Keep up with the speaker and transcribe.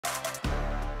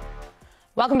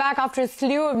Welcome back. After a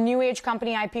slew of new age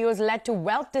company IPOs led to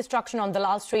wealth destruction on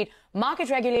Dalal Street, market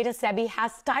regulator SEBI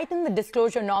has tightened the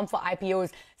disclosure norm for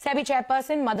IPOs. SEBI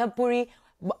Chairperson Madhabi Puri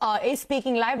is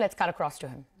speaking live. Let's cut across to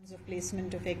him. Of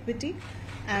placement of equity,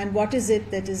 and what is it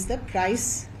that is the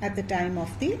price at the time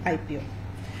of the IPO.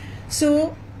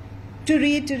 So, to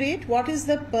reiterate, what is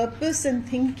the purpose and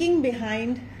thinking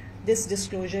behind this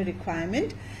disclosure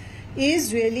requirement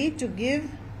is really to give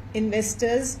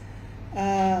investors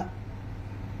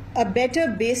a better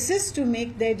basis to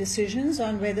make their decisions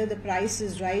on whether the price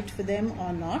is right for them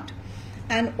or not,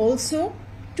 and also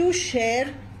to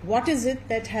share what is it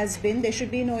that has been, there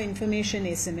should be no information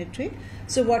asymmetry.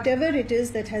 So whatever it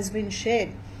is that has been shared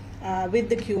with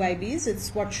the QIBs,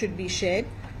 it's what should be shared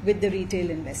with the retail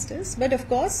investors. But of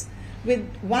course, with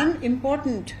one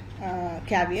important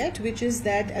caveat, which is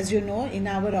that, as you know, in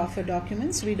our offer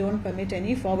documents, we don't permit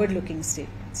any forward-looking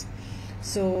statements.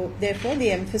 So therefore,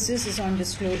 the emphasis is on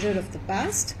disclosure of the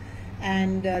past,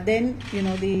 and then, you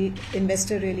know, the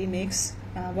investor really makes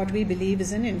what we believe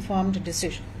is an informed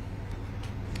decision.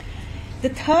 The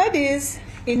third is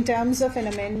in terms of an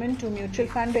amendment to mutual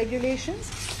fund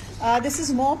regulations. This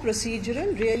is more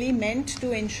procedural, really meant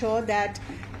to ensure that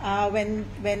when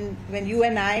you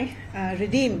and I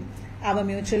redeem our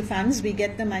mutual funds, we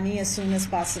get the money as soon as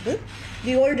possible.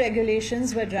 The old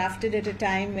regulations were drafted at a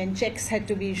time when checks had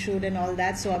to be issued and all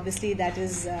that, so obviously that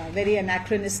is very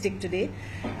anachronistic today.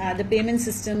 The payment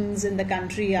systems in the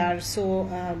country are so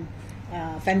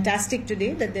fantastic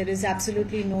today that there is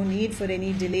absolutely no need for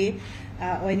any delay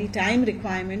or any time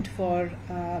requirement for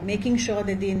making sure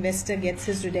that the investor gets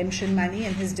his redemption money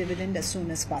and his dividend as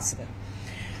soon as possible.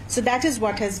 So that is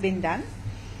what has been done.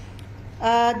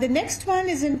 The next one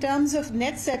is in terms of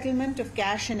net settlement of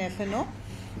cash and F&O.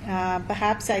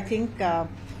 Perhaps I think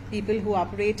people who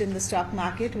operate in the stock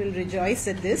market will rejoice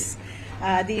at this.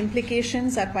 The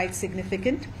implications are quite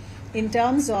significant. In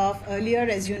terms of earlier,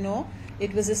 as you know,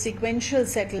 it was a sequential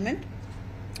settlement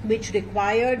which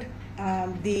required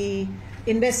the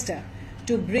investor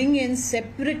to bring in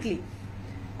separately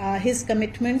his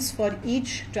commitments for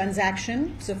each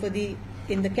transaction. So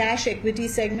in the cash equity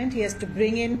segment, he has to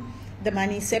bring in the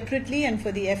money separately, and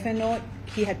for the F&O,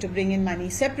 he had to bring in money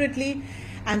separately,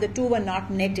 and the two were not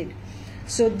netted.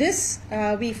 So this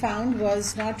we found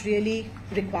was not really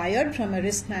required from a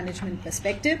risk management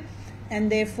perspective,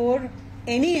 and therefore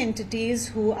any entities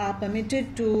who are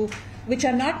permitted to, which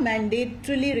are not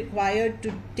mandatorily required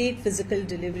to take physical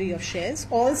delivery of shares,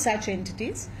 all such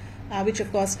entities, which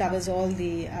of course covers all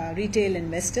the retail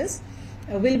investors,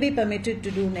 will be permitted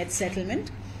to do net settlement.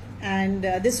 And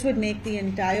this would make the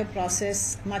entire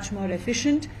process much more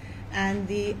efficient, and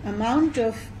the amount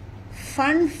of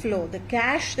fund flow, the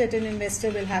cash that an investor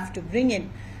will have to bring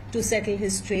in to settle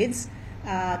his trades,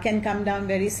 can come down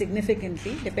very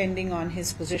significantly depending on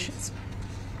his positions.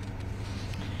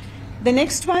 The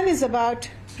next one is about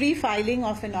pre-filing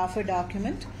of an offer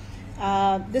document.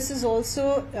 This is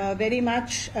also very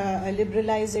much a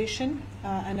liberalization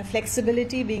and a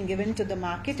flexibility being given to the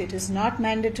market. It is not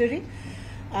mandatory.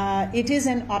 It is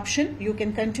an option. You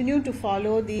can continue to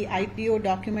follow the IPO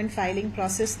document filing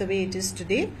process the way it is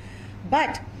today.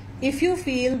 But if you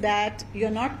feel that you're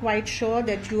not quite sure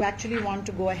that you actually want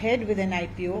to go ahead with an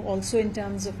IPO, also in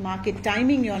terms of market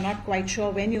timing, you're not quite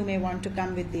sure when you may want to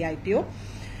come with the IPO,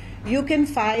 you can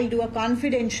do a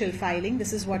confidential filing.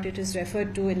 This is what it is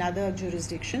referred to in other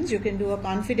jurisdictions. You can do a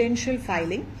confidential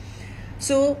filing.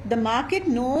 So the market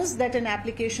knows that an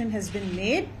application has been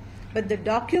made, but the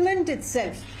document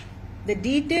itself, the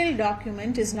detailed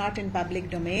document, is not in public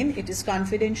domain. It is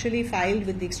confidentially filed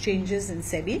with the exchanges and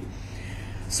SEBI.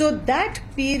 So that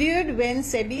period when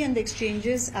SEBI and the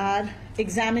exchanges are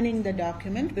examining the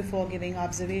document before giving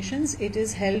observations, it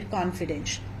is held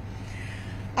confidential.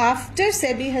 After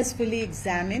SEBI has fully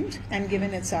examined and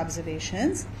given its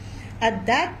observations, at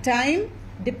that time,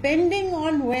 depending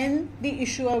on when the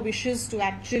issuer wishes to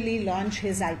actually launch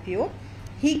his IPO,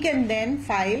 he can then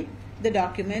file the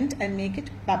document and make it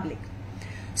public.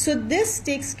 So this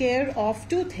takes care of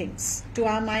two things. To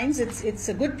our minds, it's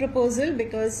a good proposal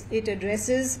because it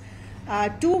addresses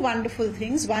two wonderful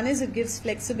things. One is it gives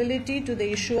flexibility to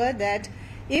the issuer that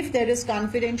if there is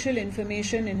confidential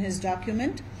information in his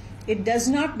document, it does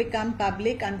not become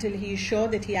public until he is sure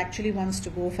that he actually wants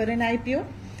to go for an IPO.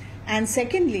 And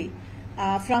secondly,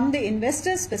 from the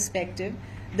investor's perspective,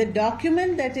 the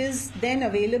document that is then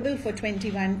available for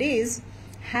 21 days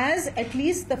has at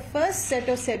least the first set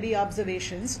of SEBI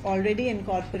observations already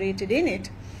incorporated in it,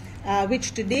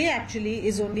 which today actually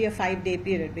is only a 5-day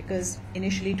period, because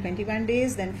initially 21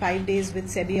 days, then 5 days with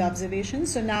SEBI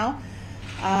observations. So now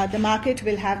the market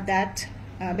will have that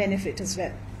benefit as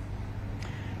well.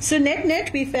 So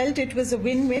net, we felt it was a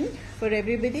win-win for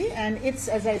everybody, and it's,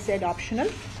 as I said, optional.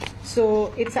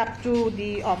 So it's up to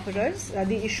the offerers,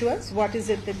 the issuers, what is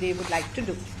it that they would like to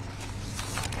do.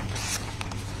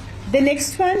 The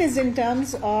next one is in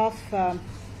terms of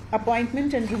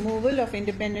appointment and removal of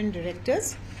independent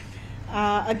directors.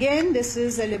 Again, this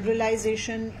is a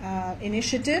liberalization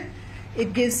initiative.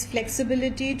 It gives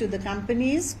flexibility to the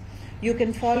companies. You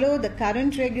can follow the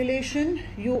current regulation.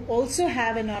 You also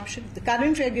have an option. The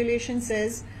current regulation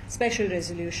says special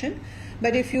resolution.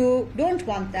 But if you don't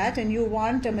want that and you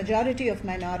want a majority of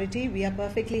minority, we are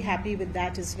perfectly happy with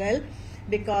that as well,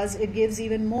 because it gives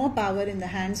even more power in the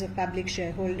hands of public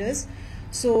shareholders.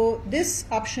 So this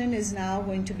option is now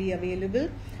going to be available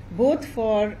both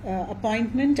for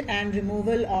appointment and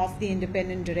removal of the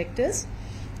independent directors.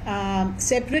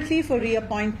 Separately for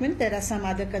reappointment, there are some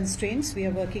other constraints. We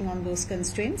are working on those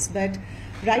constraints, but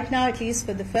right now, at least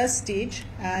for the first stage,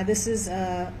 this is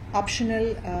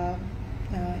optional,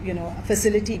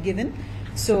 facility given.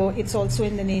 So it's also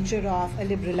in the nature of a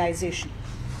liberalization.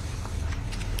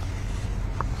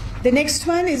 The next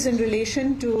one is in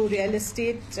relation to real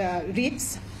estate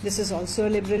REITs. This is also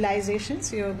a liberalization.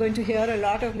 So you're going to hear a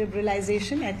lot of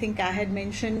liberalization. I think I had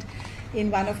mentioned in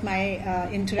one of my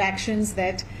interactions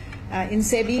that in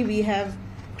SEBI we have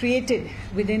created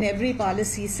within every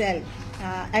policy cell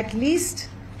at least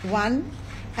one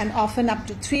and often up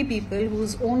to 3 people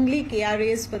whose only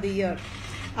KRAs for the year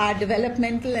are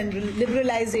developmental and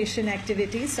liberalization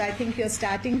activities. So I think you're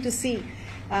starting to see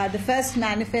the first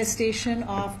manifestation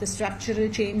of the structural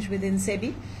change within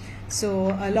SEBI.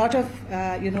 So a lot of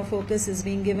focus is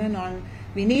being given on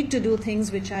we need to do things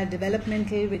which are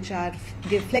developmental, which are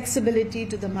give flexibility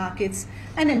to the markets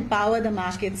and empower the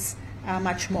markets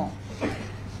much more.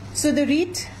 So the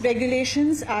REIT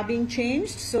regulations are being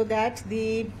changed so that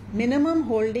the minimum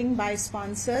holding by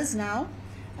sponsors now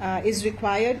is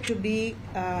required to be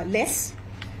less,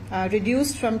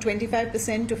 reduced from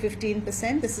 25% to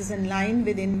 15%. This is in line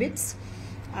with InvITs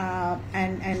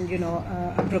and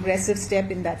a progressive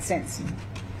step in that sense.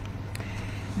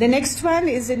 The next one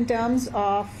is in terms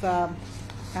of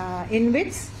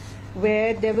InvITs,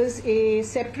 where there was a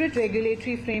separate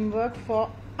regulatory framework for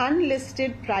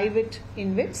unlisted private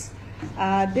InvITs.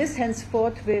 This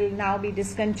henceforth will now be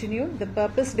discontinued. The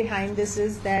purpose behind this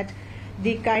is that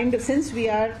since we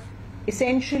are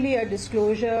essentially a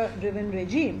disclosure-driven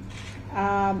regime,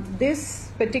 this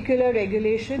particular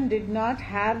regulation did not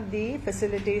have the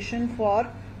facilitation for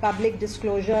public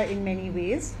disclosure in many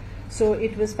ways. So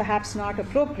it was perhaps not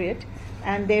appropriate,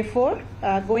 and therefore,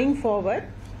 going forward,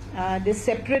 this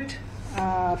separate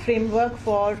framework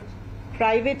for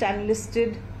private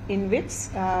unlisted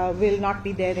InvITs will not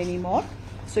be there anymore.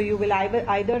 So you will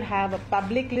either have a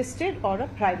public listed or a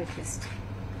private list.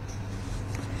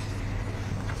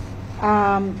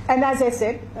 And as I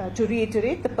said, to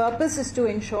reiterate, the purpose is to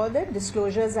ensure that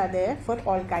disclosures are there for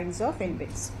all kinds of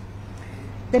InvITs.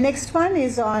 The next one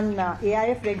is on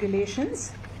AIF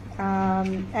regulations.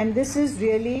 And this is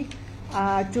really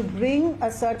to bring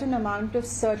a certain amount of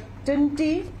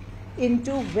certainty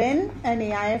into when an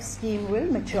AIF scheme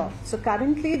will mature. So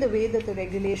currently the way that the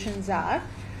regulations are,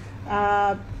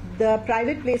 the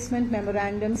private placement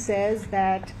memorandum says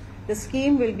that the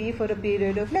scheme will be for a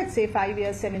period of, let's say, 5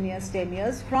 years, 7 years, 10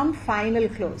 years from final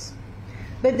close.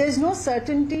 But there's no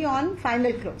certainty on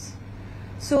final close.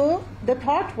 So the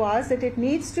thought was that it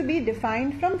needs to be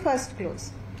defined from first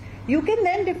close. You can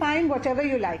then define whatever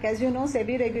you like. As you know,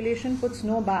 SEBI regulation puts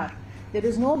no bar. There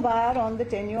is no bar on the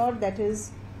tenure that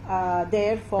is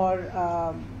there for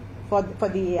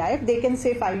the AIF. They can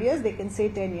say 5 years, they can say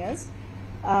 10 years.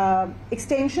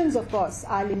 Extensions, of course,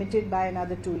 are limited by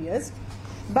another 2 years.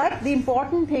 But the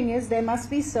important thing is there must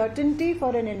be certainty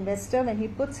for an investor when he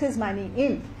puts his money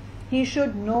in. He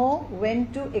should know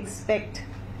when to expect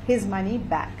his money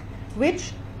back,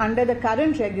 which under the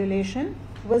current regulation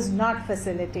was not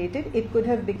facilitated. It could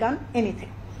have become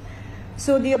anything.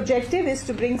 So the objective is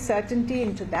to bring certainty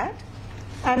into that.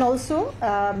 And also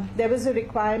there was a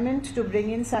requirement to bring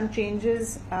in some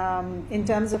changes in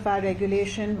terms of our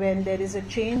regulation when there is a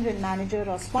change in manager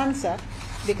or sponsor,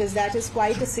 because that is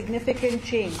quite a significant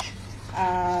change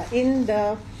in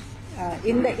the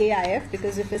AIF,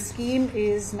 because if a scheme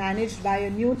is managed by a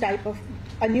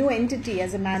new entity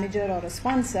as a manager or a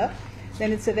sponsor,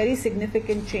 then it's a very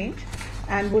significant change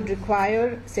and would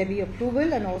require SEBI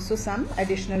approval and also some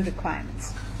additional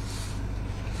requirements.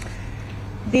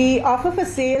 The offer for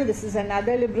sale, this is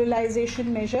another liberalization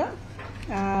measure.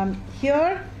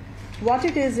 Here, what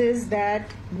it is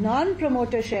that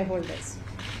non-promoter shareholders,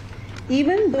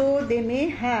 even though they may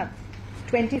have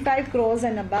 25 crores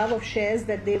and above of shares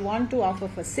that they want to offer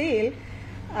for sale,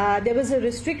 there was a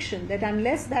restriction that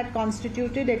unless that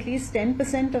constituted at least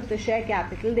 10% of the share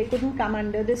capital, they couldn't come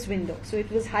under this window. So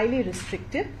it was highly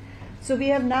restrictive. So we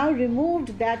have now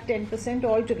removed that 10%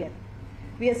 altogether.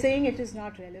 We are saying it is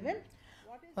not relevant.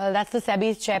 Well, that's the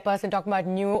SEBI's chairperson talking about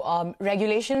new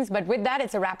regulations. But with that,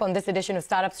 it's a wrap on this edition of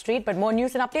Startup Street. But more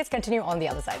news and updates continue on the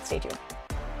other side. Stay tuned.